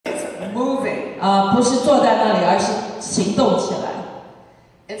不是坐在那里，而是行动起来。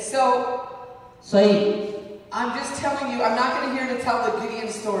And so, 所以 I'm just telling you, I'm not going to here to tell the Gideon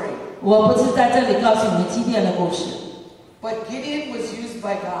story. 我不是在这里告诉你们基甸的故事。But Gideon was used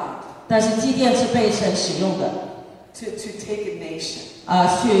by God. 但是基甸是被神使用的。To take a nation.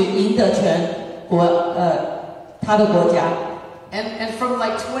 去赢得全国他的国家。And from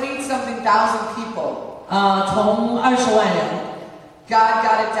like 20-something thousand people. 从20万人。God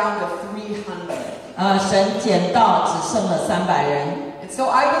got it down to 300. 神减到只剩了300人。And so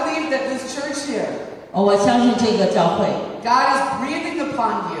I believe that this church here. 我相信这个教会。God is breathing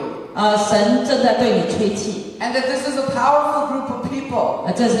upon you. 神正在对你吹气。And that this is a powerful group of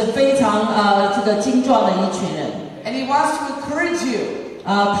people. 这是非常这个精壮的一群人。And He wants to encourage you.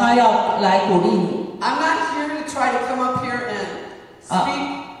 他要来鼓励你。I'm not here to try to come up here and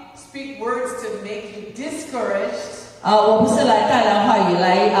speak words to make you discouraged. 我不是来带来话语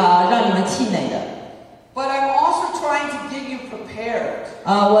来让你们气馁的。But I'm also trying to get you prepared.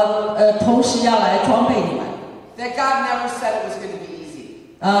 我同时要来装备你们。That God never said it was going to be easy.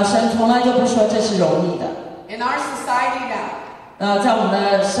 神从来就不说这是容易的。In our society now. 在我们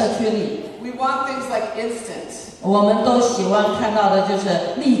的社区里。We want things like instant. 我们都喜欢看到的就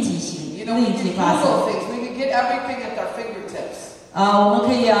是立即性，立即发生。We can get everything at our fingertips. 我们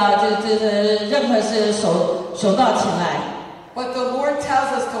可以就是任何事手到擒来。But the Lord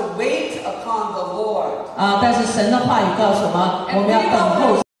tells us to wait upon the Lord. 但是神的话语告诉我们，我们要等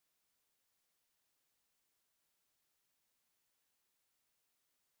候。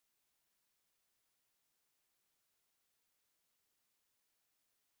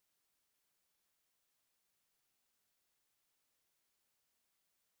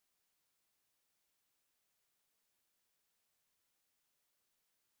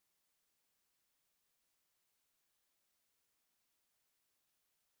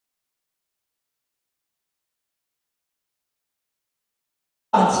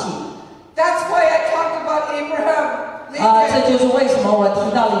放弃。That's why I talked about Abraham Lincoln. 这就是为什么我提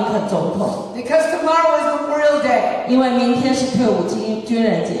到林肯总统。Because tomorrow is Memorial Day. 因为明天是退伍军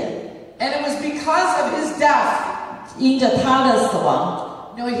人节。And it was because of his death. 因着他的死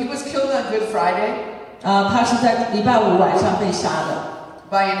亡。No, he was killed on Good Friday. 他是在礼拜5晚上被杀的。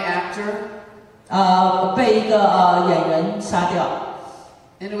By an actor. 被一个演员杀掉。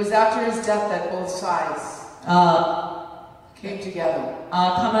And it was after his death that both sides. Came together.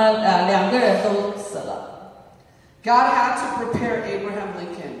 他们2个人都死了。God had to prepare Abraham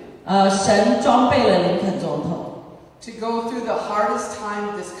Lincoln. 神装备了林肯总统。To go through the hardest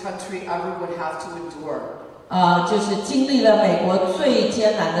time this country ever would have to endure. 就是经历了美国最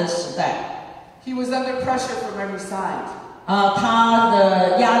艰难的时代。He was under pressure from every side. 他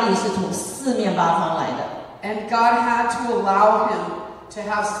的压力是从4面8方来的。And God had to allow him to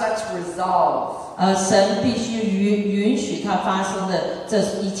have such resolve. 神必须允许他发生的这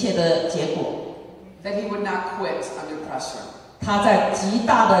一切的结果。That he would not quit under pressure. 他在极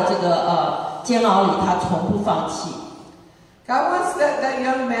大的这个煎熬里，他从不放弃。God wants that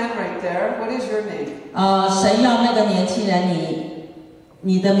young man right there. What is your name? 神要那个年轻人，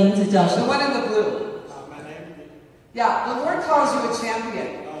你的名字叫什么 The one in the blue. My name. Yeah, the Lord calls you a champion.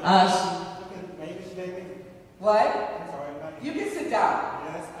 What? You can sit down.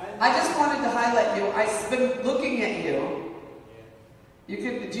 I just wanted to highlight you. I've been looking at you. You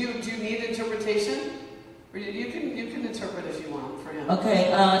can. Do you need interpretation? Or you can interpret if you want for him.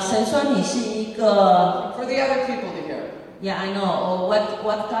 OK， 神说你是一个。For the other people to hear. Yeah, I know.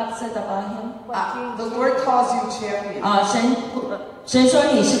 What God said about him? The Lord calls you champion. 神说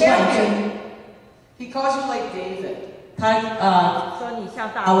你是冠军。He calls you like David. 他说你像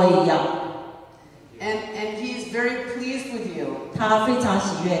大卫一样。And he's very pleased with you. 他非常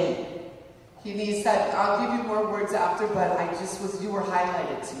喜悦你。He said, "I'll give you more words after, but you were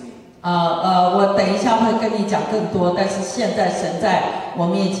highlighted to me." 我等一下会跟你讲更多，但是现在神在我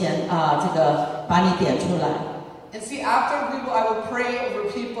面前这个把你点出来。And see, after I will pray over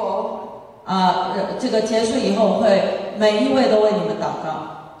people. 这个结束以后会每一位都为你们祷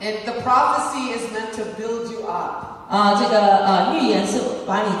告。And the prophecy is meant to build you up. 这个预言是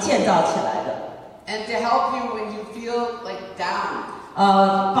把你建造起来的。And to help you when you feel like down.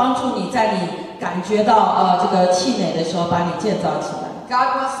 帮助你在你感觉到这个气馁的时候，把你建造起来。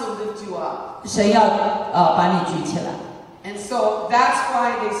God wants to lift you up. 神要把你举起来。And so that's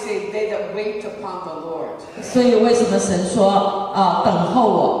why they say they that wait upon the Lord. 所以为什么神说等候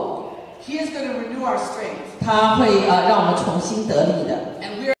我 He is going to renew our strength. 他会让我们重新得力的。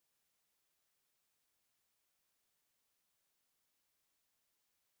And we are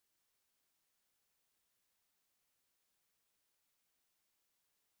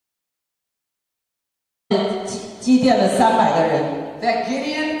击垫了300个人。That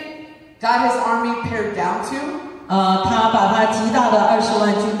Gideon got his army pared down to. 他把他极大的20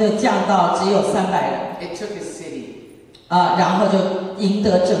万军队降到只有300人。It took a city. 然后就赢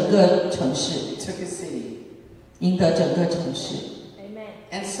得整个城市。It took a city. 赢得整个城市。Amen.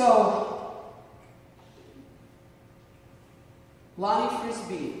 And so, Lonnie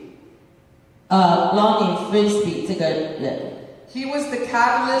Frisbee 这个人。He was the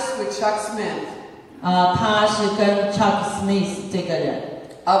catalyst with Chuck Smith. 他是跟 Chuck Smith 这个人。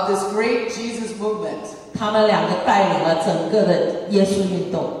Of this great Jesus movement. 他们两个带领了整个的耶稣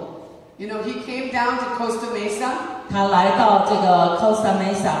运动。You know, he came down to Costa Mesa. 他来到这个 Costa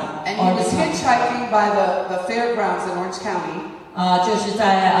Mesa. And he was hitchhiking by the fairgrounds in Orange County. 就是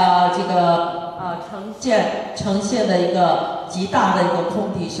在这个呈现的一个极大的一个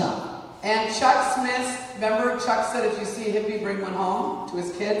空地上。And Chuck Smith, remember Chuck said if you see a hippie, bring one home to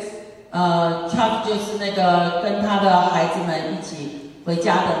his kids. Chuck 就是那个跟他的孩子们一起回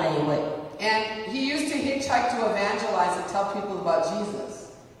家的那一位。And he used to hitchhike to evangelize and tell people about Jesus.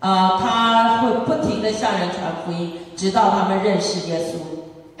 他会不停地向人传福音，直到他们认识耶稣。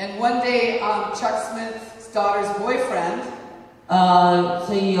And one day, Chuck Smith's daughter's boyfriend.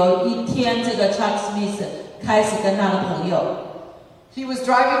 所以有一天，这个 Chuck Smith 开始跟他的朋友。He was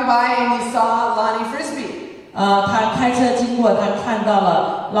driving by and he saw Lonnie Frisbee. 他开车经过，他看到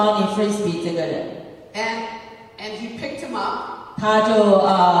了 Lonnie Frisbee 这个人。And he picked him up. 他就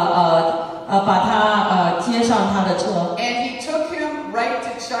把他接上他的车。And he took him right to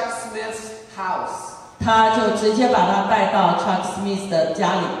Chuck Smith's house. 他就直接把他带到 Chuck Smith 的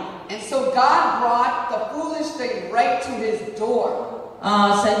家里。And so God brought the foolish thing right to his door.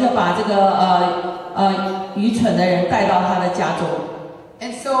 神就把这个愚蠢的人带到他的家中。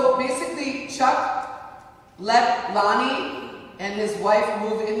And so basically, Chuck let Lonnie and his wife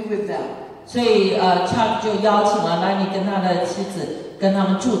move in with them. 所以Chuck 就邀请了 Lonnie 跟他的妻子跟他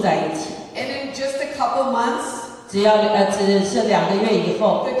们住在一起。And in just a couple months, 只是2个月以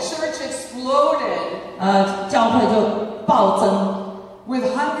后 the church exploded. 教会就暴增 with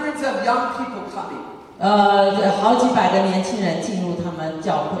hundreds of young people coming. 好几百个年轻人进入他们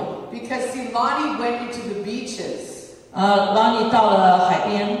教会。Because see, Lonnie went into the beaches. Lonnie 到了海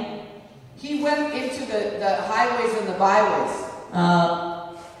边。He went into the highways and the byways.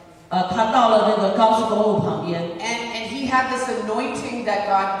 他到了那个高速公路旁边。And he had this anointing that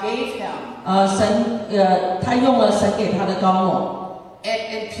God gave him. 他用了神给他的膏抹。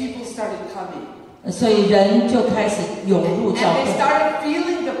And people started coming. 所以人就开始涌入教会。And they started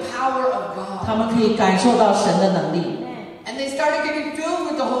feeling the power of God. 他们可以感受到神的能力。And they started getting filled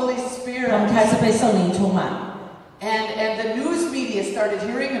with the Holy Spirit. 他们开始被圣灵充满。And the news media started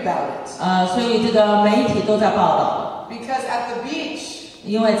hearing about it. 所以这个媒体都在报道。Because at the beach.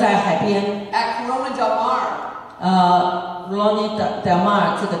 因为在海边。At Corona del Mar. Corona del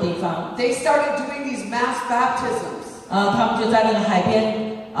Mar 这个地方。They started doing these mass baptisms. 他们就在那个海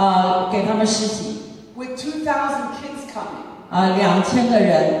边给他们施洗。With 2,000 kids coming. 2000个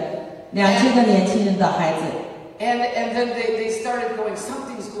人，2000个年轻人的孩子。And then they started going,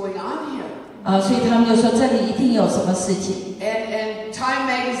 something's going on here. 所以他们就说这里一定有什么事情。And Time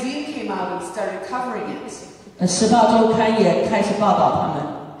Magazine came out and started covering it. 时报周刊也开始报道他们。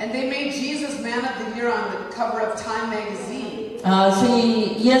And they made Jesus Man of the Year on the cover of Time Magazine. 所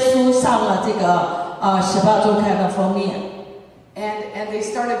以耶稣上了这个时报周刊的封面。And they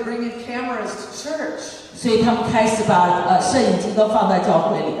started bringing cameras to church. 所以他们开始把摄影机都放在教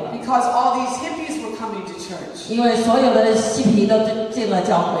会里了。Because all these hippies were coming to church. 因为所有的嬉皮都进了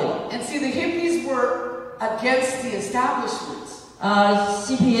教会了。And see, the hippies were against the establishment.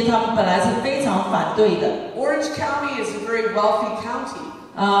 嬉皮他们本来是非常反对的。Orange County is a very wealthy county.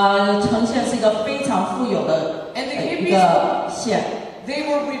 城县是一个非常富有的一个县。They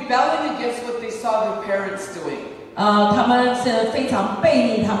were rebelling against what they saw their parents doing. 他们是非常背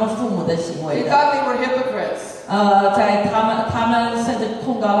逆他们父母的行为 They 的。thought they were hypocrites. 在他们甚至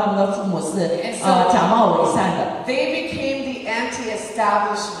控告他们的父母是假冒伪善的。They became the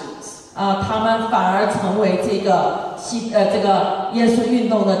anti-establishment. 他们反而成为这个耶稣运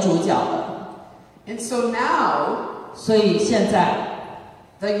动的主角了。And so now, 所以现在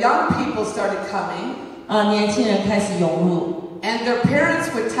the young people started coming. 年轻人开始涌入。And their parents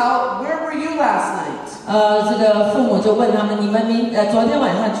would tell, "Where were you last night?" 这个父母就问他们，你们昨天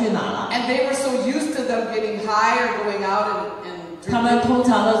晚上去哪了？ And they were so used to them getting high or going out and drinking. 他们通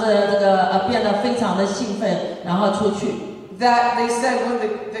常都是变得非常的兴奋，然后出去。That they said when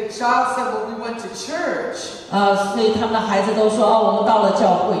the child said, "Well, we went to church." 所以他们的孩子都说我们到了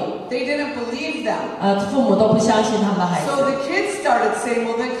教会。They didn't believe them. 父母都不相信他们的孩子。So the kids started saying,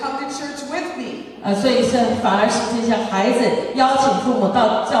 "Well, then come to church with me." 所以是反而是这些孩子邀请父母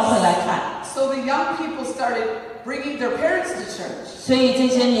到教会来看。So the young people started bringing their parents to church. 所以这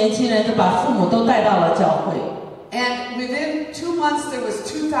些年轻人就把父母都带到了教会。And within 2 months, there was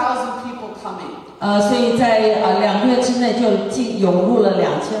 2,000 people coming. 所以在2个月之内就涌入了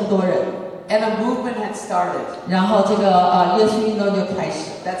2000多人。And a movement had started. 然后这个耶稣运动就开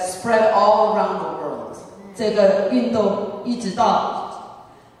始。That spread all around the world. 这个运动一直到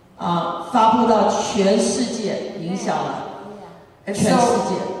发布到全世界，影响了全世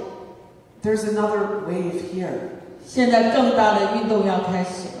界。There's another wave here. 现在更大的运动要开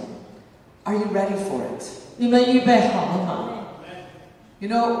始了。Are you ready for it? 你们预备好了吗？ You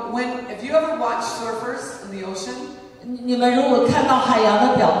know, if you ever watch surfers in the ocean, 你们如果看到海洋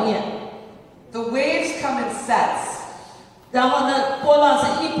的表面 the waves come in sets. 然后呢，波浪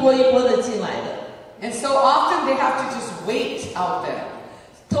是一波一波的进来的。And so often they have to just wait out there.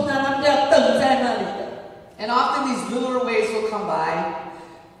 通常他们就要等在那里的。And often these littler waves will come by.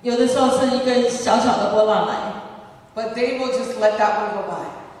 有的时候是一个小小的波浪来。But they will just let that one go by.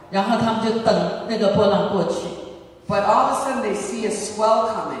 然后他们就等那个波浪过去。But all of a sudden they see a swell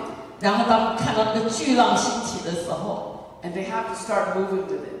coming. 然后他们看到那个巨浪兴起的时候 And they have to start moving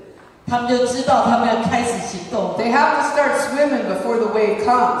with it. 他们就知道他们要开始行动。They have to start swimming before the wave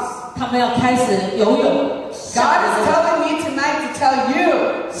comes. 他们要开始游泳。God is telling me tonight to tell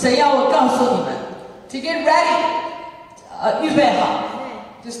you. 神要我告诉你们 To get ready. 预备好。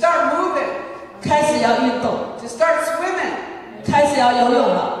To start moving. 开始要运动。To start swimming. 开始要游泳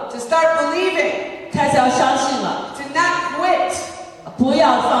了。To start believing. 开始要相信了。To not quit. 不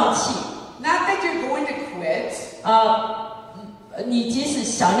要放弃。Not that you're going to quit. 你即使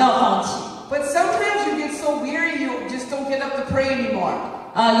想要放弃。But sometimes you get so weary you just don't get up to pray anymore.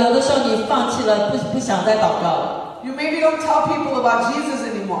 有的时候你放弃了，不想再祷告了。You maybe don't tell people about Jesus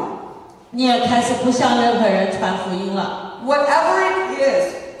anymore. 你也开始不向任何人传福音了。Whatever it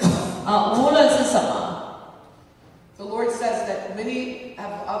is. 无论是什么。The Lord says that many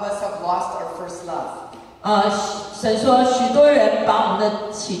of us have lost our first love. 神说许多人把我们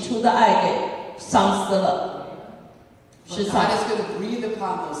的起初的爱给丧失了。God is going to breathe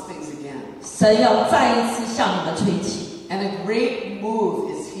upon those things again. 神要再一次向你们吹气。And a great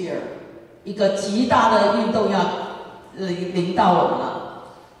move is here. 一个极大的运动要临到我们了。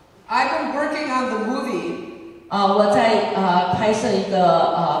I've been working on the movie. 我在拍摄一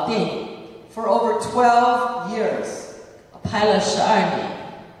个电影。For over 12 years. 拍了12年。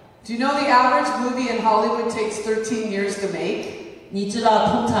Do you know the average movie in Hollywood takes 13 years to make? 你知道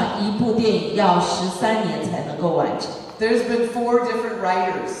通常一部电影要13年才能够完成。There's been 4 different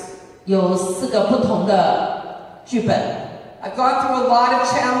writers. 有4个不同的剧本。I've gone through a lot of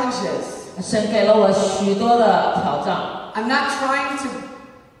challenges. 神给了我许多的挑战。I'm not trying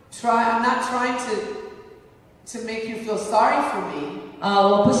to make you feel sorry for me.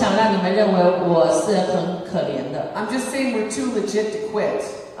 我不想让你们认为我是很可怜的。I'm just saying we're too legit to quit.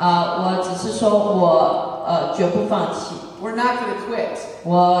 我只是说我绝不放弃。We're not going to quit.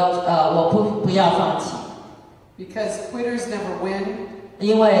 我不要放弃。Because quitters never win.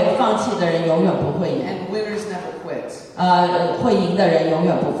 因为放弃的人永远不会赢。And winners never quit. 会赢的人永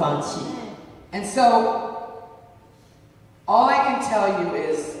远不放弃。And so, all I can tell you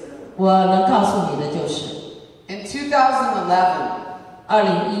is. 我能告诉你的就是。In 2011.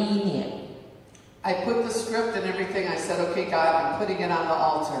 2011年。I put the script and everything. I said, "Okay, God, I'm putting it on the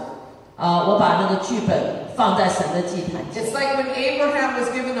altar." 我把那个剧本放在神的祭坛前。It's like when Abraham was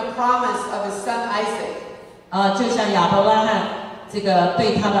given a promise of his son Isaac. 就像亚伯拉罕这个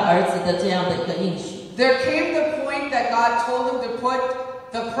对他的儿子的这样的一个应许。There came the point that God told him to put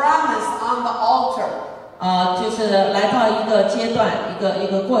the promise on the altar. 就是来到一个阶段，一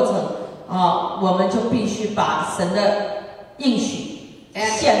个过程，我们就必须把神的应许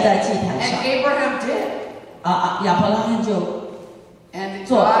献在祭坛上。And Abraham did. 亚伯拉罕就。And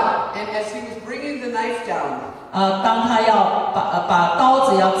as he was bringing the knife down, 当他要把刀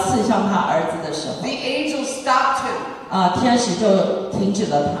子要刺向他儿子的时候 the angel stopped him. 天使就停止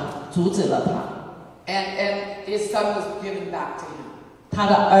了他，阻止了他。And his son was given back to him. 他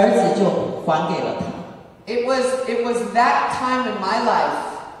的儿子就还给了他。It was that time in my life.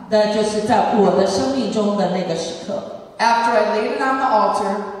 那就是在我的生命中的那个时刻。After I laid it on the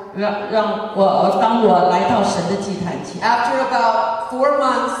altar. 当我来到神的祭坛前。After about 4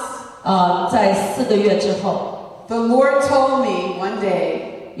 months. 在4个月之后。The Lord told me one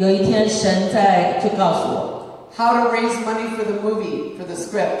day. 有一天神就告诉我。How to raise money for the movie, for the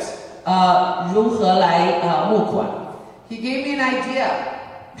script. 如何来募款。He gave me an idea.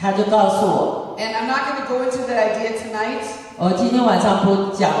 他就告诉我。And I'm not going to go into that idea tonight. 我今天晚上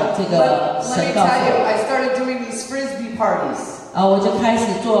不讲这个神告诉我。Let me tell you, I started doing these frisbee parties. 我就开始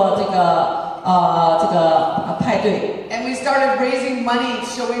做这个派对。And we started raising money,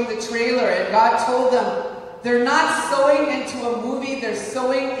 showing the trailer, and God told them they're not sowing into a movie, they're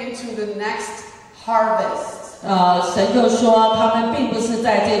sowing into the next harvest. 神就说他们并不是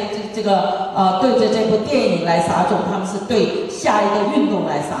在这个对着这部电影来撒种，他们是对下一个运动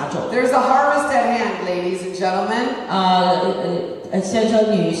来撒种。There's a harvest at hand, ladies and gentlemen. 先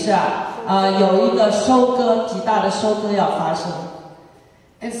生女士有一个收割，极大的收割要发生。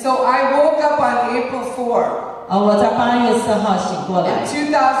And so I woke up on April 4. 我在8月4号醒过来。In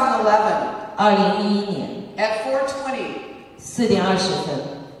 2011. 2011年。At 4:20. 4点20分。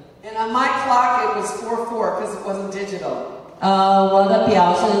And on my clock it was 4:04 because it wasn't digital. 我的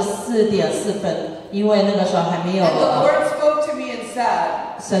表是4点4分，因为那个时候还没有。And the Lord spoke to me and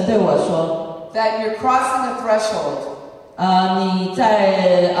said. 神对我说。That you're crossing a threshold. 你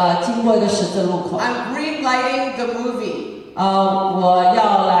在经过一个十字路口。I'm green lighting the movie. 我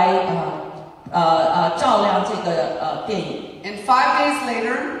要来照亮这个电影。And 5 days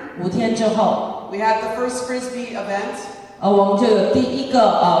later. 5天之后。We had the first frisbee event. 我们就有第一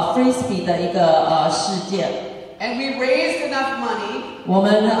个frisbee 的一个事件。And we raised enough money. 我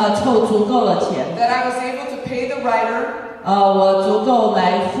们凑足够了钱。That I was able to pay the writer. 我足够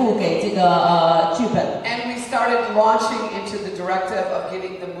来付给这个剧本。And we started launching into the directive of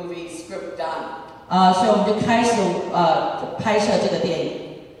getting the movie script done. 所以我们就开始拍摄这个电影。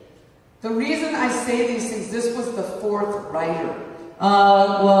The reason I say these things, this was the 4th writer.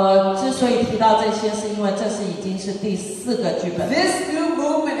 我之所以提到这些，是因为这是已经是第4个剧本。This new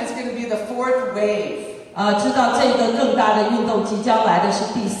movement is going to be the 4th wave. 知道这个更大的运动即将来的是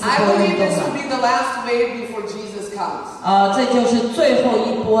第4波运动。I believe this will be the last wave before Jesus comes. 这就是最后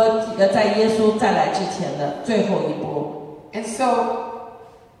一波，在耶稣再来之前的最后一波。And so,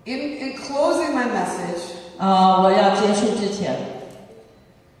 in closing my message, 我要结束之前。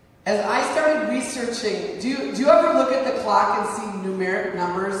As I started researching, do you ever look at the clock and see numeric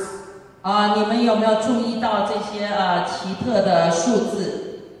numbers? 你们有没有注意到这些奇特的数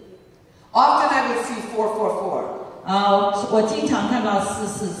字？ Often I would see 444. 我经常看到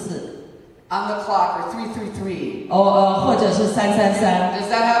444 on the clock or 333. 或者是333。Does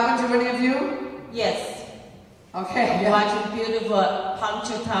that happen to any of you? Yes. Okay. I'm watching beautiful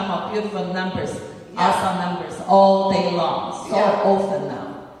punctual time or beautiful numbers, awesome numbers all day long, so often now.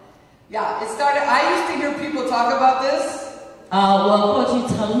 Yeah, it started. I used to hear people talk about this. 我过去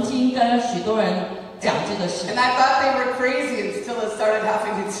曾经跟许多人讲这个事。And I thought they were crazy until it started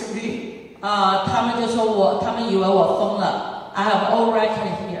happening to me. 他们就说他们以为我疯了。I have all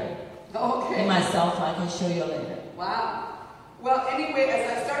record here. Okay. In my cell phone, I can show you later. Wow. Well, anyway,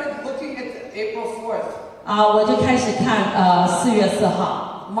 as I started looking at April 4th. 我就开始看4月4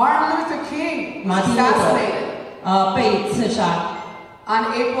号。Martin Luther King was 马丁路assassinated. 德被刺杀。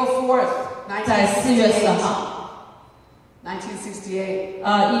On April 4th, 在4月4号。1968.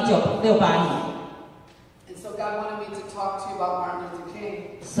 1968年。And so God wanted me to talk to you about Martin Luther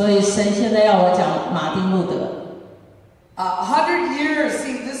King. 所以神现在要我讲马丁路德。100 years.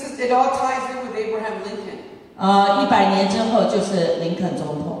 See, it all ties in with Abraham Lincoln. 100年之后就是林肯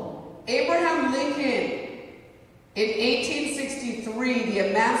总统。Abraham Lincoln, in 1863, the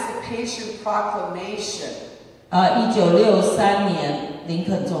Emancipation Proclamation. 1963年林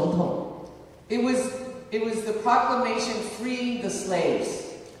肯总统。It was the proclamation freeing the slaves.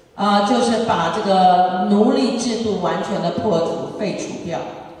 就是把这个奴隶制度完全的破除废除掉。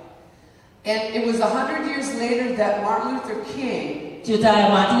And it was 100 years later that Martin Luther King. 就在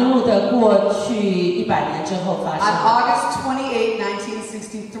马丁路德过去100年之后发生。On August 28,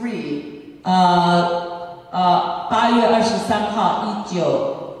 1963. 8月23号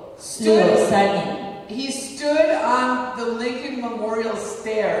1963年。He stood on the Lincoln Memorial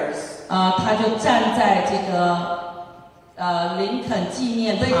stairs. 他就站在这个林肯纪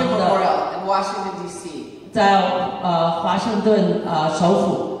念堂 Lincoln 的 Memorial in Washington D.C. 在华盛顿首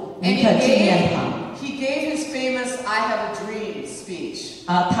府林肯纪念堂。He gave his famous "I Have a Dream" speech.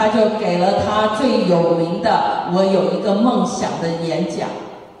 他就给了他最有名的"我有一个梦想"的演讲。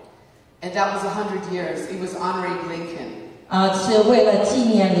And that was 100 years. He was honoring Lincoln. 是为了纪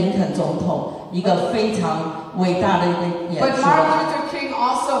念林肯总统一个非常伟大的一个演说。But Martin Luther King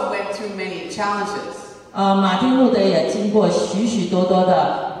also went through many challenges. 马丁路德也经过许许多多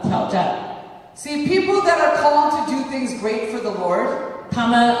的挑战。See, people that are called to do things great for the Lord. 他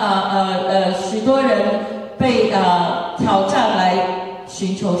们许多人被挑战来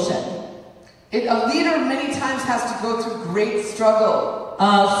寻求神。A leader many times has to go through great struggle.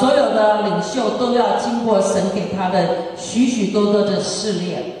 所有的领袖都要经过神给他的许许多多的试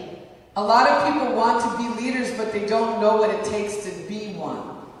炼。A lot of people want to be leaders, but they don't know what it takes to be one.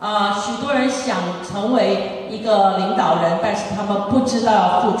 许多人想成为一个领导人，但是他们不知道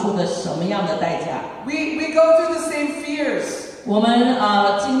要付出的什么样的代价。We go through the same fears. 我们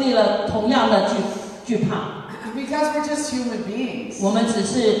经历了同样的惧怕。Because we're just human beings. 我们只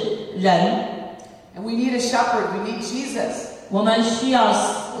是人。And we need a shepherd. We need Jesus. 我们需要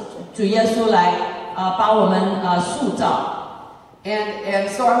主耶稣来把我们塑造。And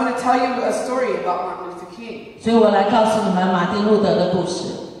so I'm going to tell you a story about Martin Luther King. 所以我来告诉你们马丁路德的故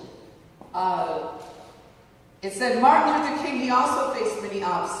事。It said Martin Luther King, he also faced many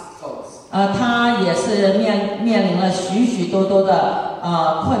obstacles. 他也是面临了许许多多的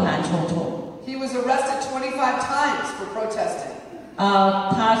困难重重。He was arrested 25 times for protesting.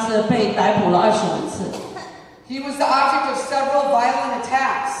 他是被逮捕了25次。He was the object of several violent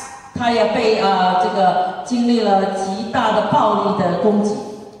attacks. 他也被经历了极大的暴力的攻击。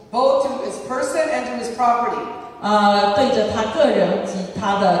Both to his person and to his property. 对着他个人及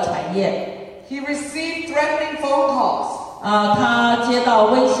他的产业。He received threatening phone calls. 他接到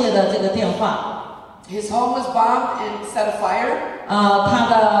威胁的这个电话。His home was bombed and set afire. 他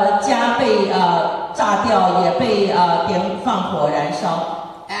的家被炸掉，也被放火燃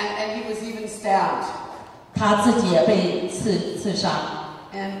烧。And he was even stabbed. 他自己也被刺杀。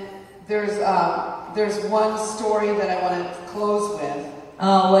And there's one story that I want to close with.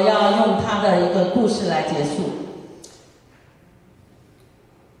 我要用他的一个故事来结束。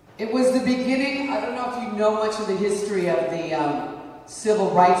It was the beginning. I don't know if you know much of the history of the civil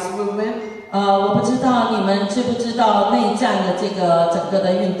rights movement. 我不知道你们知不知道内战的这个整个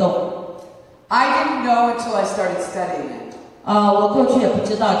的运动。I didn't know until I started studying it. 我过去也不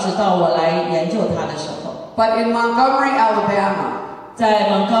知道，直到我来研究它的时候。But in Montgomery, Alabama. 在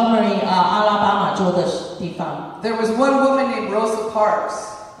Montgomery 阿拉巴马州的地方。There was one woman named Rosa Parks.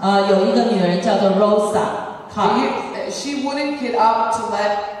 有一个女人叫做 Rosa She wouldn't get up to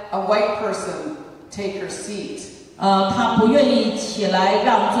let a white person take her seat. 她不愿意起来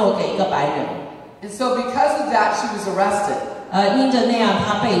让座给一个白人。And so because of that, she was arrested. 因着那样，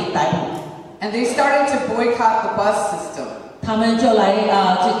她被逮捕。And they started to boycott the bus system. 他们就来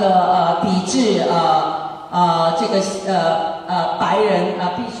抵制白人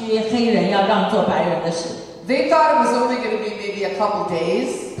必须黑人要让座白人的事。They thought it was only going to be maybe a couple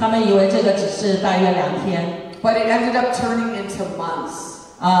days. 他们以为这个只是大约2天。But it ended up turning into months.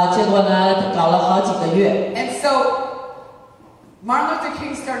 结果呢，搞了好几个月。And so Martin Luther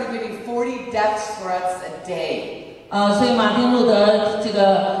King started getting 40 death threats a day. 所以马丁路德这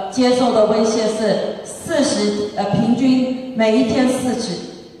个接受的威胁是平均每一天40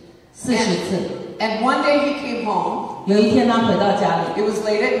次。And one day he came home. 有一天他回到家里。It was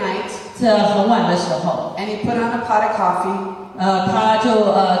late at night. 这很晚的时候。And he put on a pot of coffee. 他就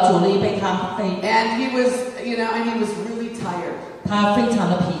煮了一杯咖啡。And he was, and he was really tired. 他非常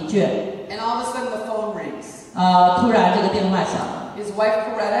的疲倦。And all of a sudden the phone rings. 突然这个电话响了。His wife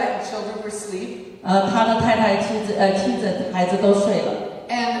Coretta and children were asleep. 他的太太、妻子、孩子都睡了。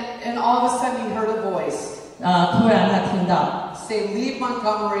And all of a sudden he heard a voice. 突然他听到 say, leave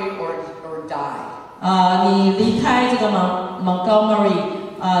Montgomery or die. 你离开这个Montgomery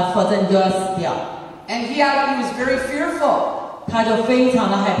否则你就要死掉。And he was very fearful. 他就非常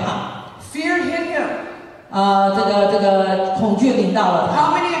的害怕。Fear hit him. 这个恐惧临到了他。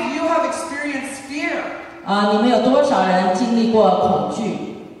How many of you have experienced fear? 你们有多少人经历过恐惧？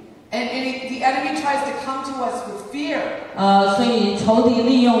 And the enemy tries to come to us with fear. 所以仇敌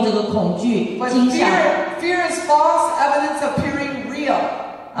利用这个恐惧惊吓。Fear is false evidence appearing real.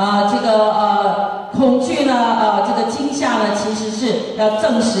 这个恐惧呢，这个惊吓呢，其实是要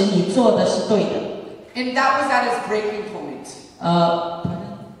证实你做的是对的。And that was at his breaking point.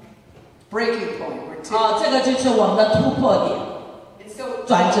 Breaking point. 这个就是我们的突破点，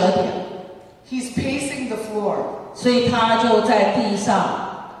转折点。He's pacing the floor. 所以他就在地上。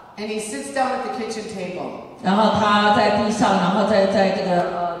And he sits down at the kitchen table. 然后他在地上，然后在这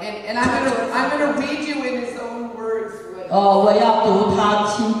个And I'm gonna read you in his own words. 我要读他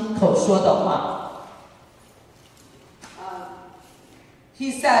亲口说的话。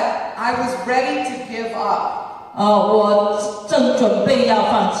He said, "I was ready to give up." 我正准备要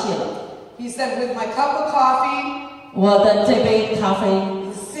放弃了。He said, "With my cup of coffee." 我的这杯咖啡。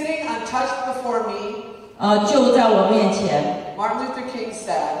Sitting untouched before me. 就在我面前。Martin Luther King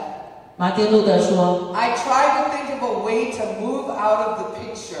said. 马丁路德说 I tried to think of a way to move out of the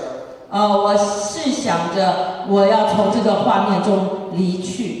picture. 我是想着我要从这个画面中离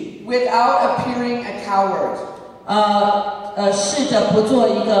去。Without appearing a coward. 试着不做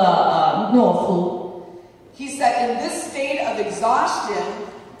一个懦夫。He said, in this state of exhaustion,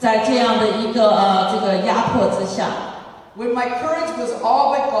 在这样的一个这个压迫之下 when my courage was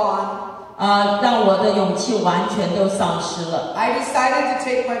all but gone, 让我的勇气完全都丧失了。I decided to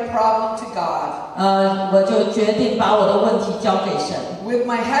take my problem to God. 我就决定把我的问题交给神。With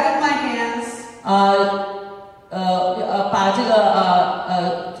my head in my hands, 把这个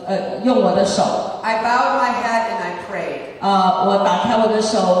用我的手。I bowed my head and I prayed. 我打开我的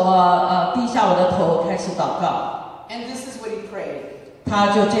手，我低下我的头，开始祷告。And this is what he prayed. 他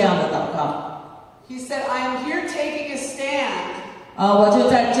就这样的祷告。He said, I am here taking a stand. 我就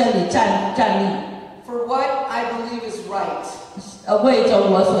在这里站立。For what I believe is right. 为着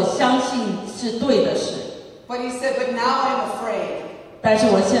我所相信是对的事。But he said, but now I'm afraid. 但是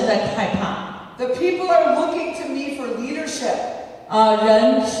我现在害怕。The people are looking to me for leadership.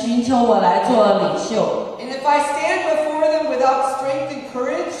 人寻求我来做领袖。And if I stand before them without strength and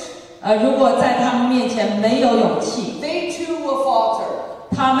courage, 如果在他们面前没有勇气 they too will falter.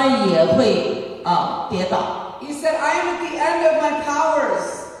 他们也会跌倒。He said, I am at the end of my powers.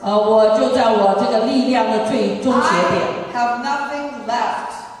 我就在我这个力量的最终节点。I have nothing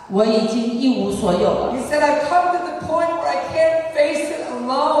left. 我已经一无所有了。He said, I've come to the point where I can't face it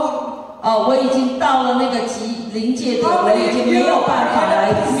alone. 我已经到了那个临界点，我已经没有办法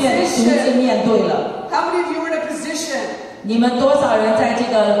来独自面对了。How many of you are in a position? 你们多少人在这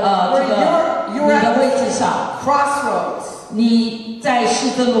个你的位置上 ？Crossroads. 你在十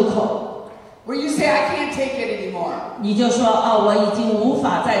字路口。Where you say, I can't take it anymore. 你就说我已经无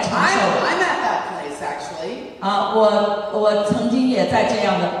法再承受了。I'm at that place actually. 我曾经也在这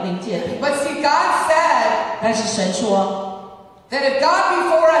样的临界点。But see, God said. 但是神说。That if God be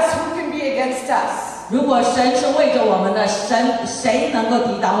for us, who can be against us? 如果神是为着我们的，谁能够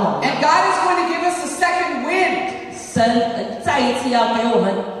抵挡我们 ？And God is going to give us a second wind. 神再一次要给我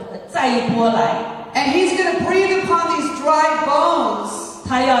们再一波来。And He's going to breathe upon these dry bones.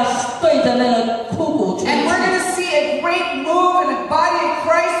 他要对着那个枯骨吹气。And we're going to see a great move, and the body of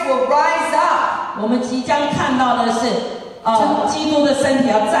Christ will rise up. 我们即将看到的是，基督的身体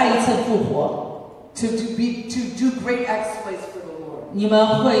要再一次复活。To do great exploits for the Lord. 你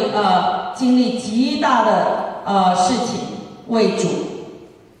们会经历极大的事情为主。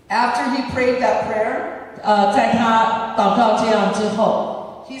After he prayed that prayer, 在他祷告这样之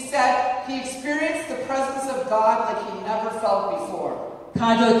后 he said he experienced the presence of God like he never felt before.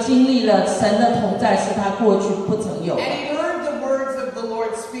 他就经历了神的同在，是他过去不曾有的。 And he heard the words of the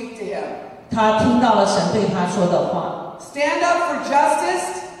Lord speak to him. 他听到了神对他说的话。Stand up for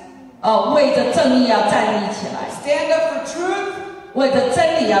justice. 为着正义要站立起来。Stand up for truth. 为着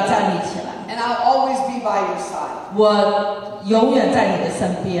真理要站立起来。And I'll always be by your side. 我永远在你的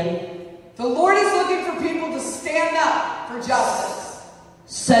身边。The Lord is looking for people to stand up for justice.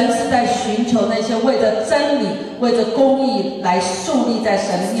 神是在寻求那些为着真理、为着公义来树立在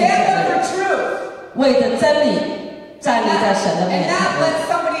神面前的人。Stand up for truth. 为着真理站立在神的面前。And not let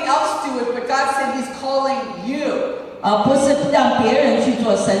somebody else do it, but God said He's calling you. 不是让别人去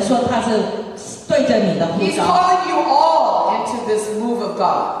做，神说他是对着你的呼 He's 召。calling you all into this move of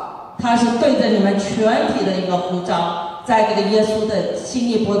God. 他是对着你们全体的一个呼召，在这个耶稣的新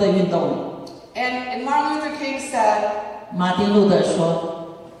一波的运动里。And Martin Luther King said, 马丁路德说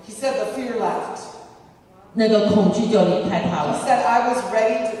he said the fear left. 那个恐惧就离开他 He 了。said, I was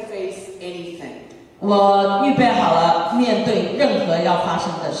ready to face anything. 我预备好了面对任何要发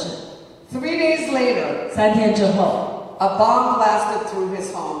生的事。 3 days later, 3天之后 a bomb blasted through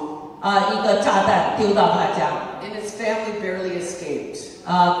his home. 一个炸弹丢到他家。 And his family barely escaped.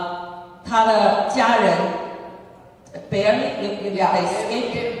 他的家人 barely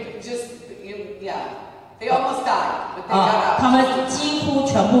they almost died, but they got out. 他们几乎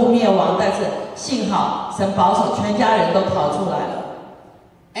全部灭亡，但是幸好神保守，全家人都逃出来了。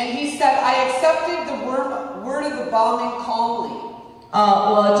 And he said, I accepted the word of the bombing calmly.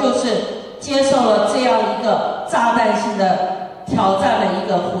 我就是接受了这样一个炸弹性的挑战的一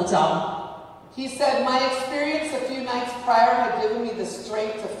个呼召。 He said, my experience a few nights prior had given me the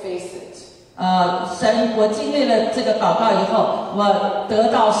strength to face it. 神，我经历了这个祷告以后，我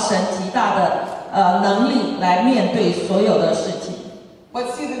得到神极大的能力来面对所有的事情。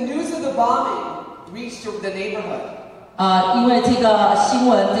 But see, the news of the bombing reached the neighborhood. 因为这个新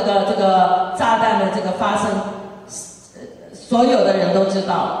闻，这个炸弹的这个发生，所有的人都知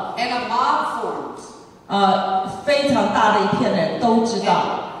道。 And a mob formed. 非常大的一片的人都知道。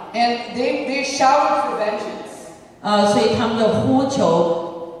 And they shouted for vengeance. 所以他们就呼求。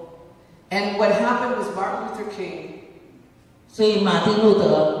 And what happened was Martin Luther King. 所以马丁路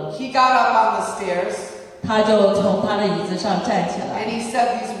德 He got up on the stairs. 他就从他的椅子上站起来。 And he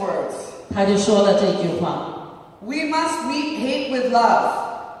said these words. 他就说了这句话 We must meet hate with love.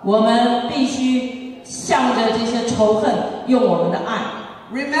 我们必须向着这些仇恨用我们的爱。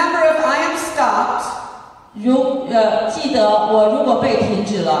 Remember, if I am stopped, 记得我如果被停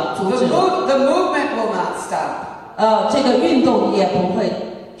止了、阻止了， the movement will not stop. 这个运动也不会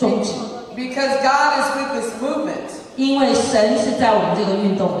终止。 Because God is with this movement. 因为神是在我们这个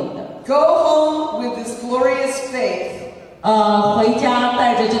运动里的。 Go home with this glorious faith. 回家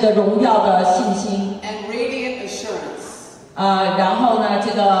带着这个荣耀的信心。 And radiant assurance. 然后呢，这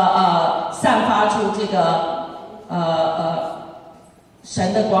个散发出这个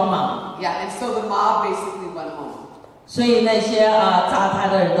神的光芒。 Yeah, and so the mob basically went home. 所以那些炸他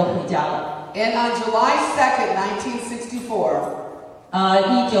的人都回家了。 And on July 2nd, 1964,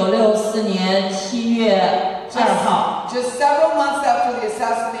 1964年7月2号， just several months after the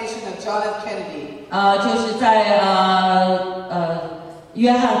assassination of John F. Kennedy, 就是在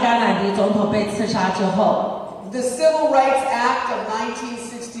约翰甘乃迪总统被刺杀之后， the Civil Rights Act of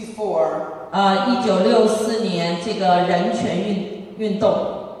 1964, 1964年这个人权运动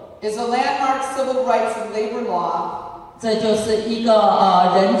is a landmark civil rights and labor law. 这就是一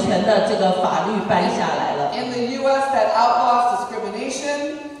个人权的这个法律颁下来了。 In the U.S. that outlaws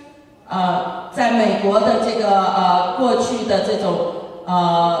discrimination. 在美国的这个过去的这种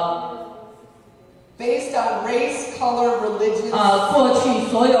based on race, color, religion. 过去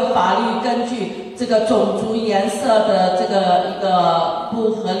所有法律根据这个种族颜色的这个一个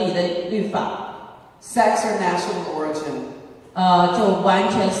不合理的律法 sex or national origin. 就完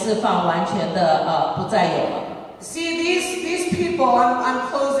全释放，完全的不再有了。 See, these people, I'm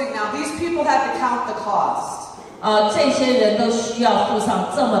closing now, these people had to count the cost. 这些人都需要付上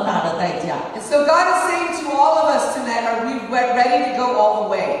这么大的代价。 And so God is saying to all of us tonight, are we ready to go all the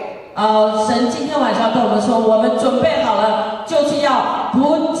way? 神今天晚上对我们说，我们准备好了，就是要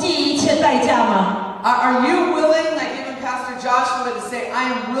不计一切代价吗？ Are you willing, like even Pastor Joshua, to say, I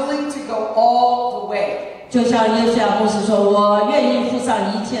am willing to go all the way? 就像耶稣亚牧师说，我愿意付上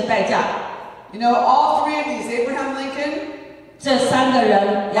一切代价。 You know, all three of these, Abraham Lincoln, 这3个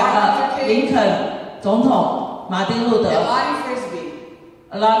人，林肯总统、马丁路德、and Lonnie Frisbee,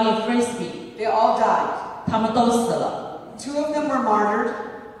 Lonnie Frisbee， they all died. 他们都死了。 Two of them were martyred,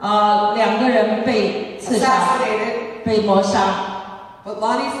 2个人被刺杀， assassinated, 被谋杀。 but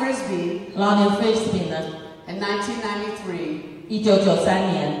Lonnie Frisbee, Lonnie Frisbee 呢 in 1993,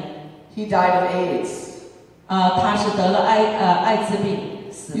 ，1993年， he died of AIDS. 他是得了艾滋病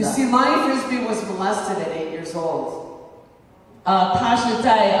死 You 的。 see, Lonnie Frisbee was molested at 8 years old. 他是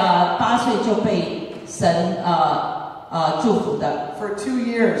在8岁就被神祝福的， For 2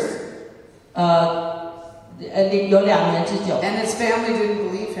 years. 有2年之久。 And his family didn't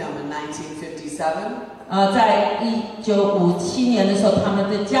believe him in 1957. 在1957年的时候，他们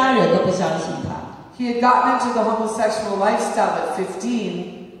的家人都不相信他。 He had gotten into the homosexual lifestyle at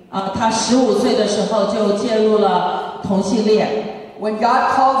 15. 他15岁的时候就介入了同性恋。 When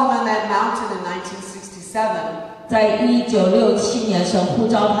God called him on that mountain in 1967, 在1967年神呼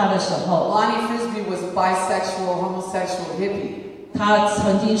召他的时候， Lonnie Frisbee was a bisexual, homosexual hippie. 他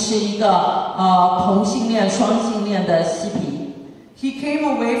曾经是一个同性恋、双性恋的嬉皮。 He came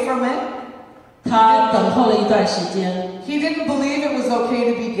away from it. 他等候了一段时间， He didn't believe it was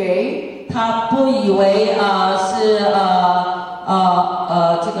okay to be gay. 他不以为是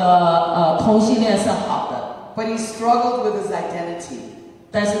这个同性恋是好的， But he struggled with his identity.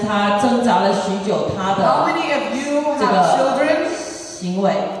 但是他挣扎了许久他 How 的 many of you 这 have 个 children 行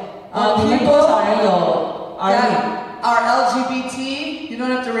为。你们多少人有儿女？ that are LGBT? You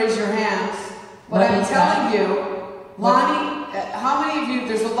don't have to raise your hands. But What I'm is telling that? you, Lonnie, how many of you,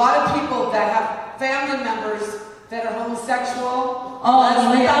 there's a lot of people that have family members that are homosexual. 你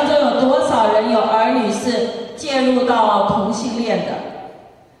们当中有多少人有儿女是介入到同性恋的？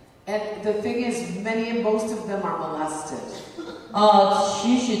 And the thing is, most of them are molested.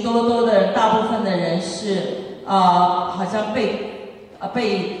 许许多多的人，大部分的人是好像被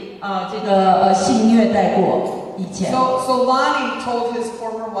这个性虐待过以前。 So Lonnie told his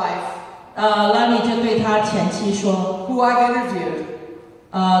former wife, 拉米就对他前妻说， who I've interviewed,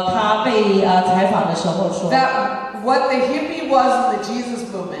 他被采访的时候说， that what the hippie was in the Jesus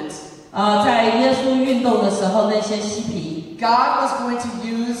movement, 在耶稣运动的时候，那些嬉皮， God was going to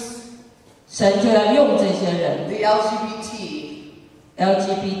use 神就要用这些人 the，LGBT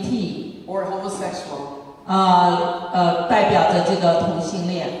or homosexual 代表着这个同性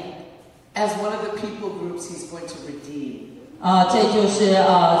恋， as one of the people groups he's going to redeem. 这就是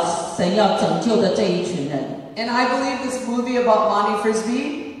神要拯救的这一群人。 And I believe this movie about Lonnie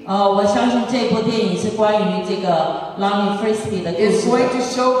Frisbee, 我相信这部电影是关于这个 Lonnie Frisbee 的故 It's 事 going 的， to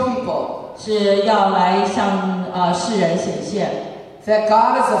show people 是要来向世人显现， that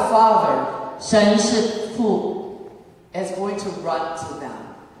God as a father 神是父， is going to run to them.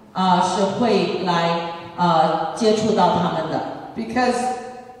 是会来接触到他们的。 Because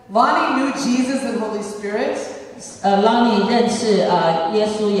Lonnie knew Jesus and Holy Spirit, Lonnie 认识耶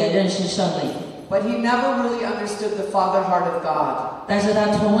稣，也认识圣灵， but he never really understood the father heart of God. 但是他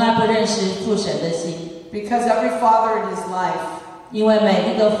从来不认识父神的心， Because every father in his life, 因为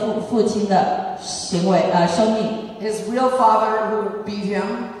每一个父亲的行为生命， his real father who beat him,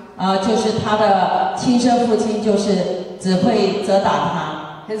 就是他的亲生父亲，就是只会责打他。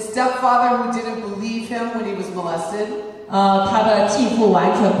 his stepfather who didn't believe him when he was molested, 他的继父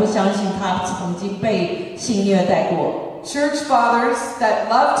完全不相信他曾经被性虐待过。 church fathers that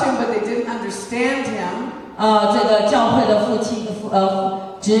loved him but they didn't understand him, 这个教会的父亲，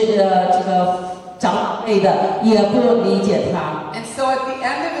这个长辈的也不理解他。 and so at the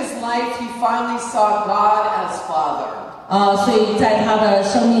end of his life he finally saw God as father. 所以在他的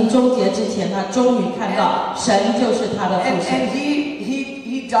生命终结之前，他终于看到神就是他的父 And 神。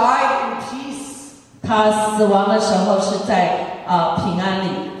 he died in peace. 他死亡的时候是在平安里。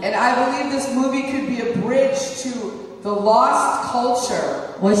 And I believe this movie could be a bridge to the lost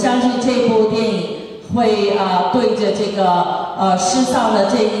culture. 我相信这部电影会对着这个失丧的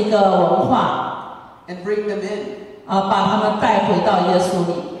这一个文化 And bring them in. 把他们带回到耶稣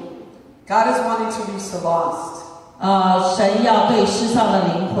里。 God is wanting to reach the lost. 神要对失丧的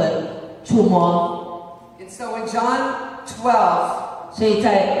灵魂触摸。 And so in John 12, 所以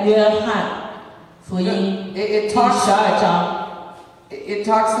在约翰福音 it 第 talks 12章。 It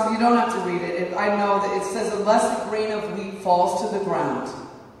talks, you don't have to read it. I know that it says, unless a grain of wheat falls to the ground.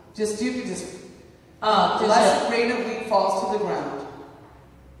 You can just, unless a grain of wheat falls to the ground.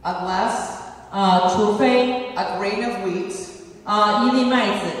 Unless 除非 a grain of wheat 一粒麦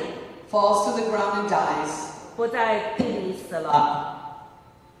子 falls to the ground and dies, 不在地里死了，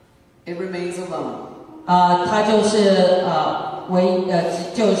 it remains alone. 它就是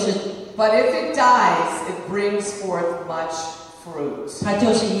就是， But if it dies, it brings forth much fruit. 它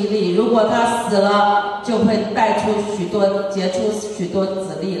就是一粒。如果它死了，就会带出结出许多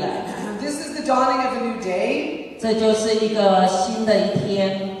子粒来。 This is the dawning of a new day. 这就是一个新的一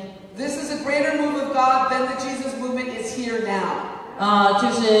天。 This is a greater move of God than the Jesus movement is here now.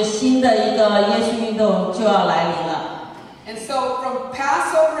 就是新的一个耶稣运动就要来临了。 And so from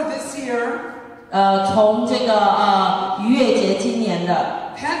Passover this year, 从这个逾越节今年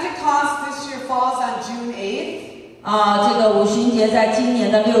的 Pentecost this year falls on June 8th. 这个五旬节在今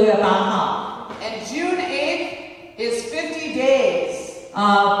年的6月8号。 And June 8th is 50 days.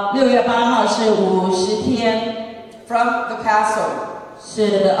 6月8号是50天。 From the Passover.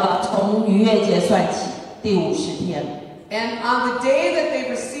 是从逾越节算起，第50天。 And on the day that they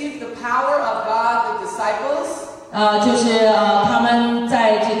received the power of God, the disciples, 就是他们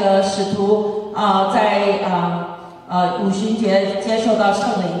在这个使徒在五旬节接受到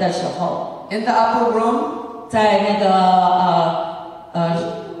圣灵的时候 in the upper room, 在那个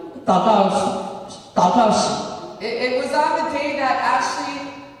祷告室 it was on the day that actually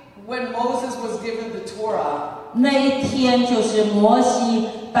when Moses was given the Torah 那一天就是摩西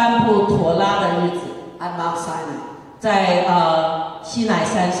颁布妥拉的日子 on Mount Sinai. 在西乃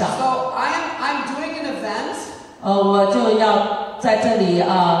山上 So I'm doing an event. 我就要在这里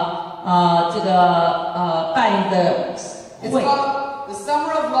这个办一个 It's 会 called the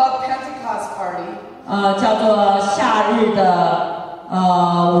Summer of Love Pentecost Party. 叫做夏日的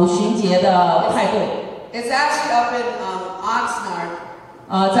五旬节的派对 It's actually up in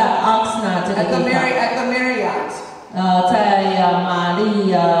Oxnard 在 Oxnard 这个 at 地 the 方 Marriott. 在玛丽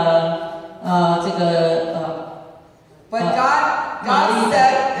这个But 玛 God 丽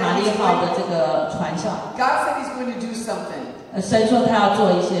said 玛丽号的这个船上 God said He's going to do something 神说他要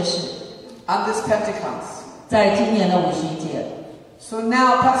做一些事 on this Pentecost. 在今年的五旬节 So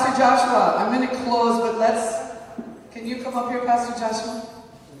now, Pastor Joshua, I'm going to close, but can you come up here, Pastor Joshua?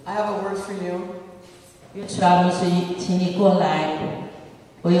 I have a word for you. 约书亚牧师请你过来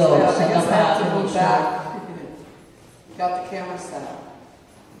我有 I 神的 guess I 话要 have to 跟你 move 说 back. Got the camera set up.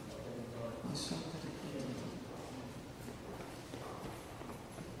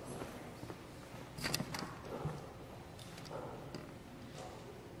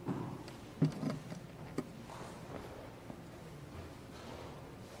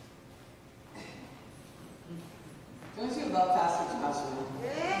 Don't you love Pastor Joshua?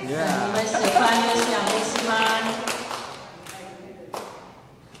 你们喜欢约书亚牧师吗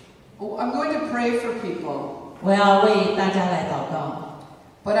Oh, I'm going to pray for people. 我要为大家来祷告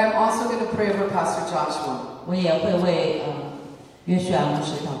But I'm also going to pray over Pastor Joshua. 我也会为约书亚牧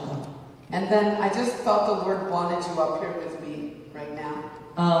师祷告。And then I just felt the Lord wanted you up here with me right now.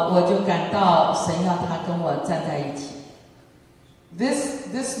 我就感到神要他跟我站在一起。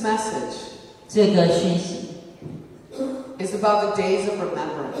This message 这个讯息 is about the days of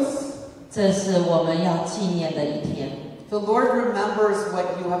remembrance. 这是我们要纪念的一天。The Lord remembers what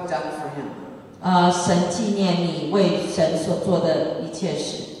you have done for Him. 神纪念你为神所做的一切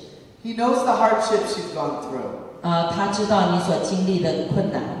事。He knows the hardships you've gone through. 他知道你所经历的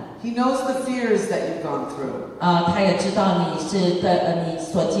困难。He knows the fears that you've gone through. 他也知道你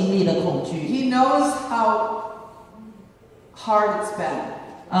所经历的恐惧。He knows how hard it's been.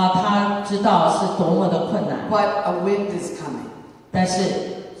 他知道是多么的困难。But a wind is coming. 但是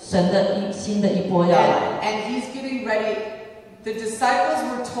神的新的一波要来。And He's getting ready. The disciples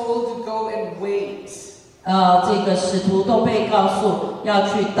were told to go and wait. 这个使徒都被告诉要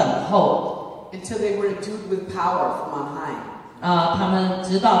去等候。Until they were endued with power from on high. 他们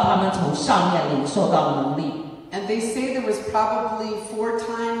直到他们从上面领受到能力。And they say there was probably 4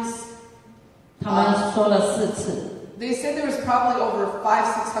 times. 他们说了4次。They said there was probably over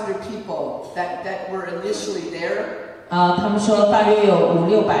 500-600 people that were initially there. 他们说大约有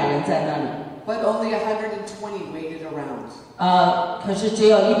500-600人在那里。But only 120 waited around. 可是只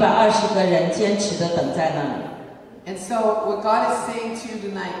有120个人坚持的等在那里。And so what God is saying to you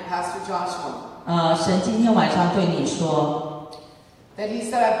tonight, Pastor Joshua. 神今天晚上对你说。That He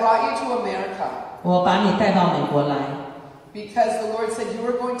said, I brought you to America. 我把你带到美国来。Because the Lord said you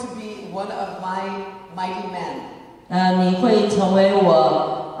are going to be one of my mighty men. 你会成为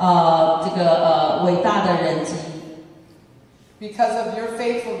我这个伟大的人机。Because of your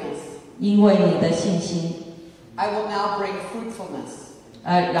faithfulness. 因为你的信心。I will now bring fruitfulness.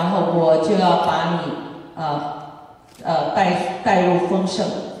 然后我就要把你带入丰盛。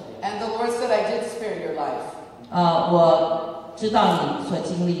And the Lord said, I did spare your life. 我知道你所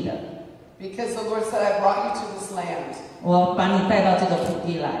经历的。Because the Lord said, I brought you to this land. 我把你带到这个土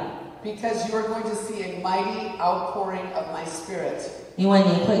地来。Because you are going to see a mighty outpouring of my Spirit. 因为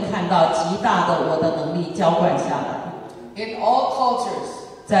你会看到极大的我的能力浇灌下来。In all cultures.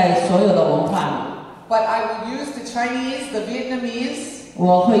 在所有的文化里。But I will use the Chinese, the Vietnamese.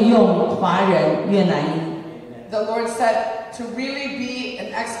 我会用华人、越南裔。The Lord said to really be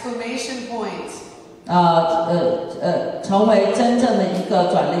an exclamation point. 成为真正的一个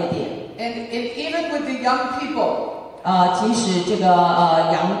转捩点。And even with the young people. 即使这个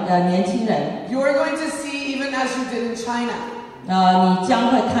年轻人。You are going to see even as you did in China. 你将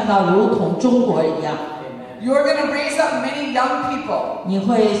会看到如同中国一样。You are going to raise up many young people. 你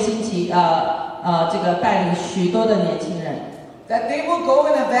会兴起这个带领许多的年轻人。That they will go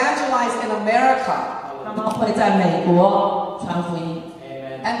and evangelize in America. 他们会在美国传福音。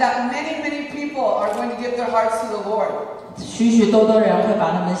And that many people are going to give their hearts to the Lord. 许多人会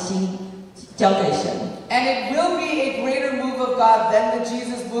把他们的心交给神。And it will be a greater move of God than the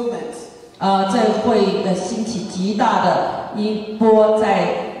Jesus movement. 这会兴起极大的一波在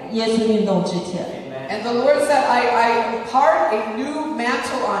耶稣运动之前。And the Lord said, I impart a new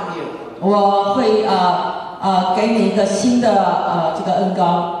mantle on you. 我会给你一个新的这个恩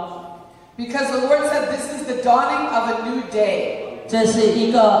膏。Because the Lord said this is the dawning of a new day. 这是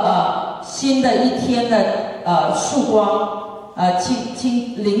一个新的一天的曙光，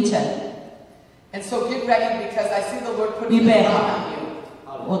凌晨。And so get ready because I see the Lord putting the crown on you.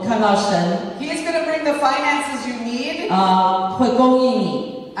 我看到神。He is going to bring the finances you need. 会供应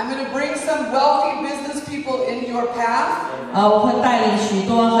你。I'm going to bring some wealthy business people in your path. 我会带领许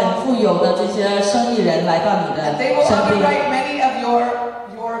多很富有的这些生意人来到你的身边。And they will underwrite many of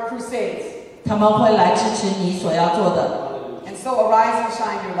your crusades. 他们会来支持你所要做的。And so arise and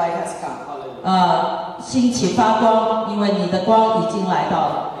shine, your light has come. 兴起发光，因为你的光已经来到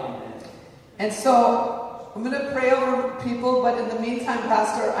了。And so I'm going to pray over people, but in the meantime,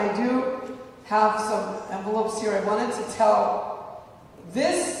 Pastor, I do have some envelopes here. I wanted to tell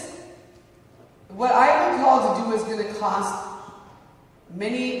this, what I've been called to do is going to cost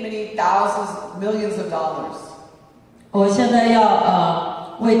many thousands, millions of dollars. 我现在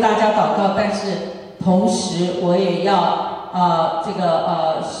要为大家祷告，但是同时我也要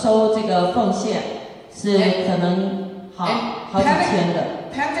收这个奉献，是可能好几千的。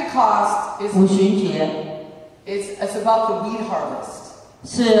Pentecost is 五旬节 it's about the wheat harvest.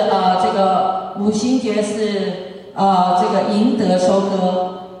 是这个五旬节是这个赢得收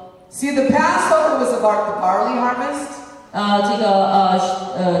割。See, the Passover was about the barley harvest. 这个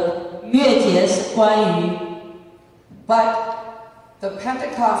月节是关于 But the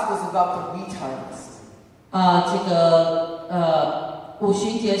Pentecost was about the wheat harvest. 这个五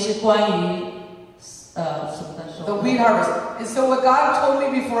旬节是关于什么的收获 The wheat harvest. And so what God told me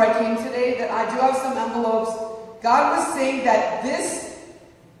before I came today, that I do have some envelopes. God was saying that this,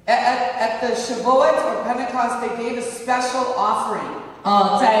 at the Shavuot or Pentecost, they gave a special offering.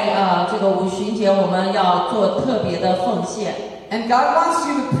 在这个五旬节我们要做特别的奉献。And God wants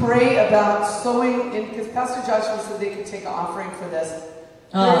you to pray about sowing in, because Pastor Joshua said they could take an offering for this.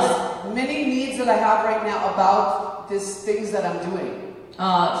 There's many needs that I have right now about these things that I'm doing.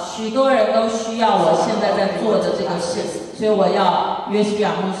 许多人都需要我现在在做的这个事，所以我要约书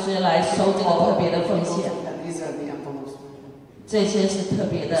亚牧师来收这个特别的奉献。这些是特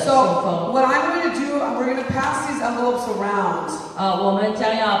别的信封。So what I'm going to do, we're going to pass these envelopes around. 我们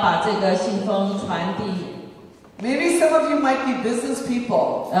将要把这个信封传递。Maybe some of you might be business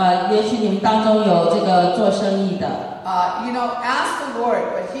people. 也许你们当中有这个做生意的。You know, ask the Lord,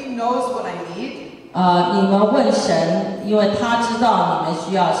 but He knows what I need. 你们问神，因为他知道你们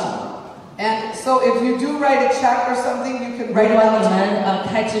需要什么。And so if you do write a check or something, you can write it 如果 out 你们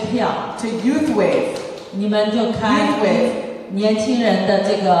开支票 to Youth Wave. 你们就开 Youth Wave. 年轻人的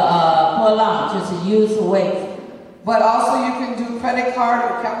这个波浪，就是 Youth Wave。But also you can do credit card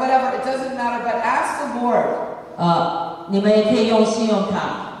or whatever. It doesn't matter. But ask the Lord. 你们也可以用信用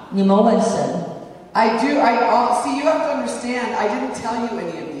卡，你们问神。See, you have to understand, I didn't tell you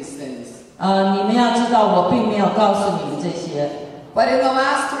any of these things. 你们要知道，我并没有告诉你们这些。But in the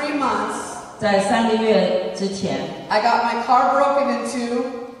last 3 months, 在3个月之前 I got my car broken into.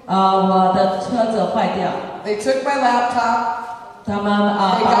 我的车子坏掉。They took my laptop. 他们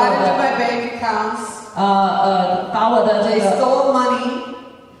They got into my bank accounts. 把我的这 They 个 stole money.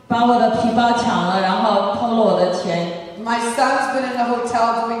 把我的皮包抢了，然后偷了我的钱。My son's been in a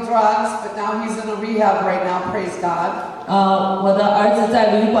hotel doing drugs, but now he's in a rehab right now. Praise God. 我的儿子在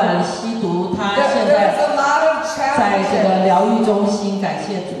旅馆吸毒，他现在 There's a lot of 在这个 challenges. 疗愈中心，感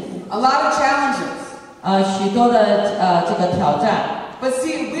谢主。A lot of challenges. 许多的这个挑战。But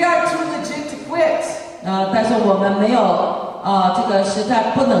see, we are too legit to quit. 但是我们没有这个实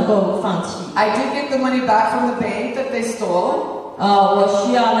在不能够放弃。I did get the money back from the bank that they stole. 我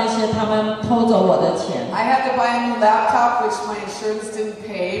需要那些他们偷走我的钱。I had to buy a new laptop, which my insurance didn't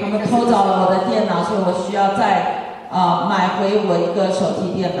pay. 他们偷走了我的电脑，所以我需要再买回我一个手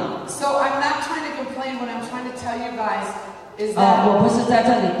提电脑。So I'm not trying to complain. What I'm trying to tell you guys is that 我不是在这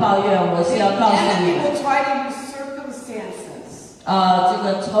里抱怨，我是要告诉 the 你 enemy 们， will try to use circumstances 这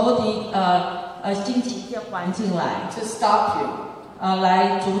个仇敌兴起一些环境来 to stop you.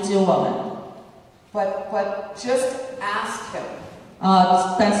 来阻止我们。But just ask Him.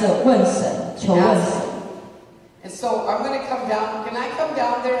 但是问神，求问神。And so I'm going to come down. Can I come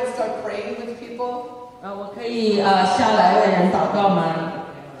down there and start praying with people? 我可以下来为人祷告吗？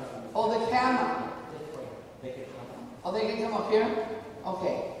 Oh, the camera. Oh, they can come up here?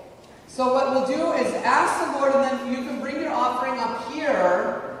 Okay. So what we'll do is ask the Lord, and then you can bring your offering up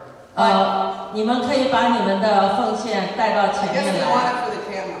here. 你们可以把你们的奉献带到 I 前 guess 面 we 来。 want it for the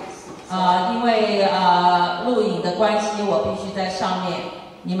cameras. 因为录影的关系，我必须在上面。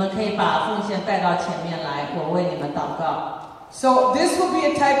你们可以把奉献带到前面来，我为你们祷告。So this will be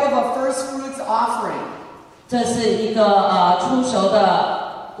a type of a first fruits offering. 这是一个出熟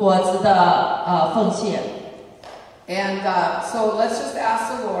的果子的奉献。And so let's just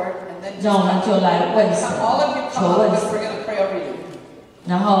ask the Lord, and then 让我们就来问神， all of you 求 come up 问 because 神。 we're going to pray over you.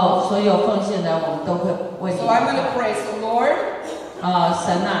 然后所有奉献的我们都会为你 So 祷 I'm going 告。 to pray. So Lord,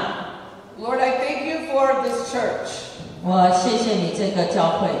 神啊， Lord, I thank you for this church. 我谢谢你这个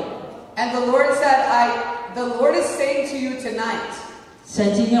教会。 And the Lord said, the Lord is saying to you tonight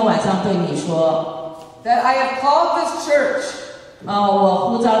神今天晚上对你说， that I have called this church 我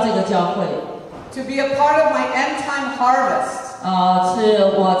呼召这个教会， to be a part of my end time harvest.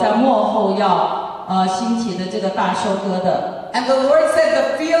 是我在末后要兴起的这个大收割的。 And the Lord said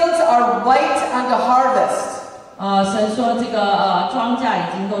the fields are white unto harvest. 神说这个庄稼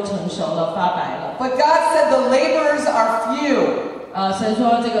已经都成熟了，发白了。 But God said the laborers are few. 神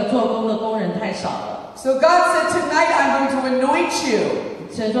说这个做工的工人太少了。 So God said tonight I'm going to anoint you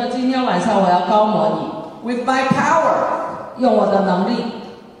神说今天晚上我要高摩你， with my power 用我的能力，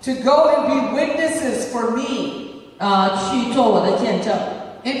 to go and be witnesses for me 去做我的见证，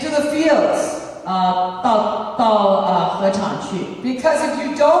 into the fields. 到禾场去。 Because if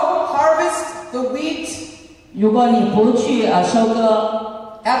you don't harvest the wheat 如果你不去收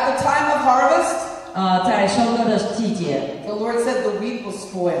割， at the time of harvest, 在收割的季节， the Lord said the wheat will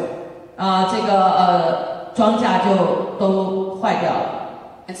spoil. 这个庄稼就都坏掉了。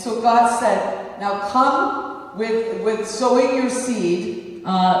 And so God said, now come with sowing your seed.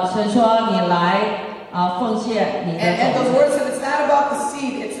 神说你来奉献你的 And the 种子。 Lord said it's not about the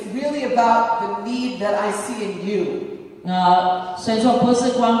seed. It's really about the need that I see in you. 所以说不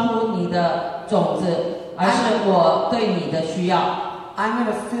是关乎你的种子，而是我对你的需要。I'm going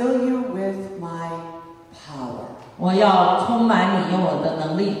to fill you with my power. 我要充满你用我的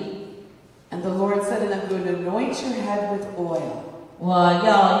能力。And the Lord said, and I'm going to anoint your head with oil. 我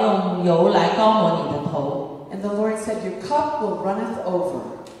要用油来膏抹你的头。And the Lord said, your cup will runneth over.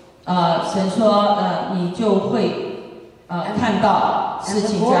 神说，你就会看到事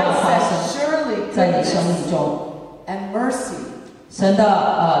情将要发生在你生命中。And mercy 神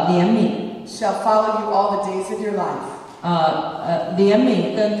的怜悯 shall follow you all the days of your life. 怜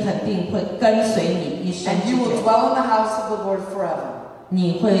悯跟肯定会跟随你一生 And 之 you 久。 will dwell in the house of the Lord forever.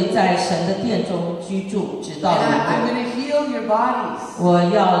 你会在神的殿中居住，直到 And 永 I'm 远。 going to heal your bodies. 我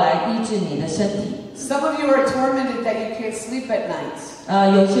要来医治你的身体。Some of you are tormented that you can't sleep at night.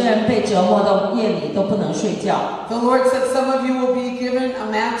 有些人被折磨到夜里都不能睡觉。 The Lord said some of you will be given a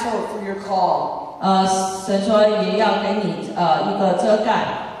mantle for your call. 神说也要给你一个遮盖，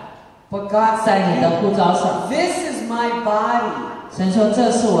 But God 在你的 said, 护照上。 this is my body. 神说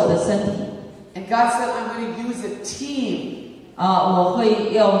这是我的身体。 And God said, I'm going to use a team 我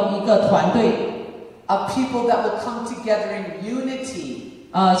会用一个团队， of people that will come together in unity.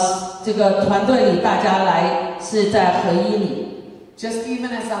 这个团队里大家来是在合一里。 Just even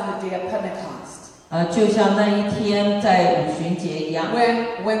as on the day of Pentecost. 就像那一天在五旬节一样。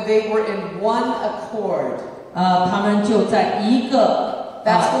 When they were in one accord. 他们就在一个。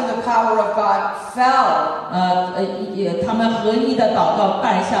 That's when the power of God fell. 他们合一的祷告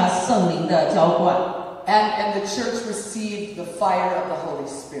带下圣灵的浇灌。 And the church received the fire of the Holy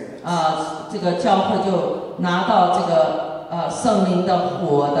Spirit. 这个教会就拿到这个圣灵的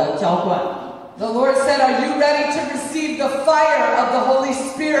火的浇灌。 The Lord said, are you ready to receive the fire of the Holy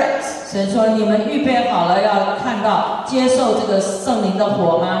Spirit? 神说你们预备好了要看到接受这个圣灵的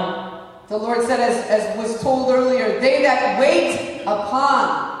火吗？ The Lord said, as was told earlier, they that wait upon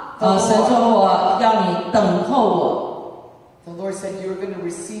the 神说 Lord. 我要你等候我。 The Lord said, you're going to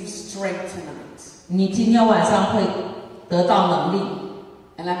receive strength tonight. 你今天晚上会得到能力。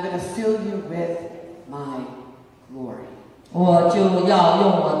 And I'm going to fill you with my glory. 我就要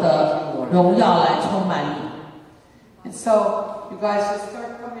用我的荣耀来充满你。 And so, you guys just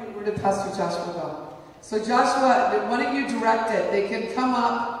start coming. Where did Pastor Joshua go? So Joshua, why don't you direct it? They can come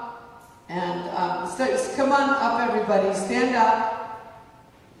up and come on up, everybody. Stand up.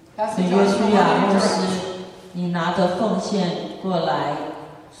 Pastor 约 Joshua, 书亚 why don't 牧 you 师 direct?，你拿着奉献过来，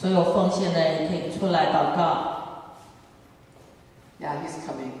所有奉献的人可以出来祷告。 Yeah, he's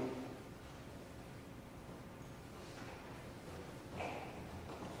coming.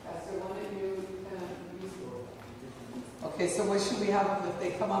 Pastor, why don't you Okay, so what should we have them if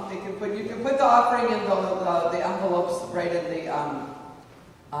they come up? You can put the offering in the envelopes right in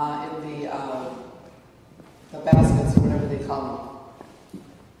the baskets or whatever they call them.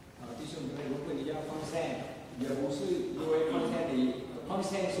 弟兄姊妹，如果你要奉献，也不是因为奉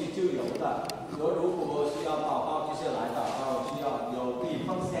献是自由的。如果是要祷告，就是来祷告，需要有可以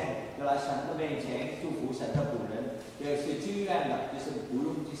奉献，就来神的面前祝福神的仆人，也是自愿的，就是不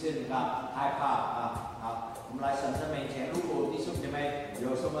用就是害怕啊。好，我们来神的面前。如果弟兄姊妹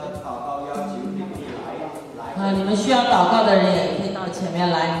有什么祷告要求，你可以来。你们需要祷告的人也可以到前面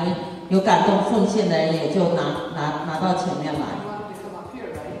来，你们有感动奉献的人也就拿到前面来。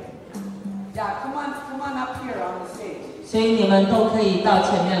 Yeah, come on up here on the stage. 所以你们都可以到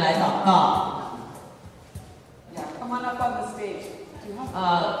前面来祷告。 Yeah, come on up on the stage.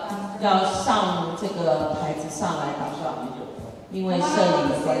 要上这个台子上来祷告，因为摄影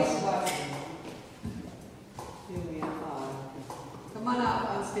的关系。 Come on up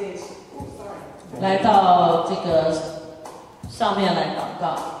on stage. Oh, sorry. 来到这个上面来祷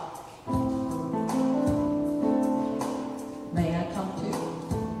告。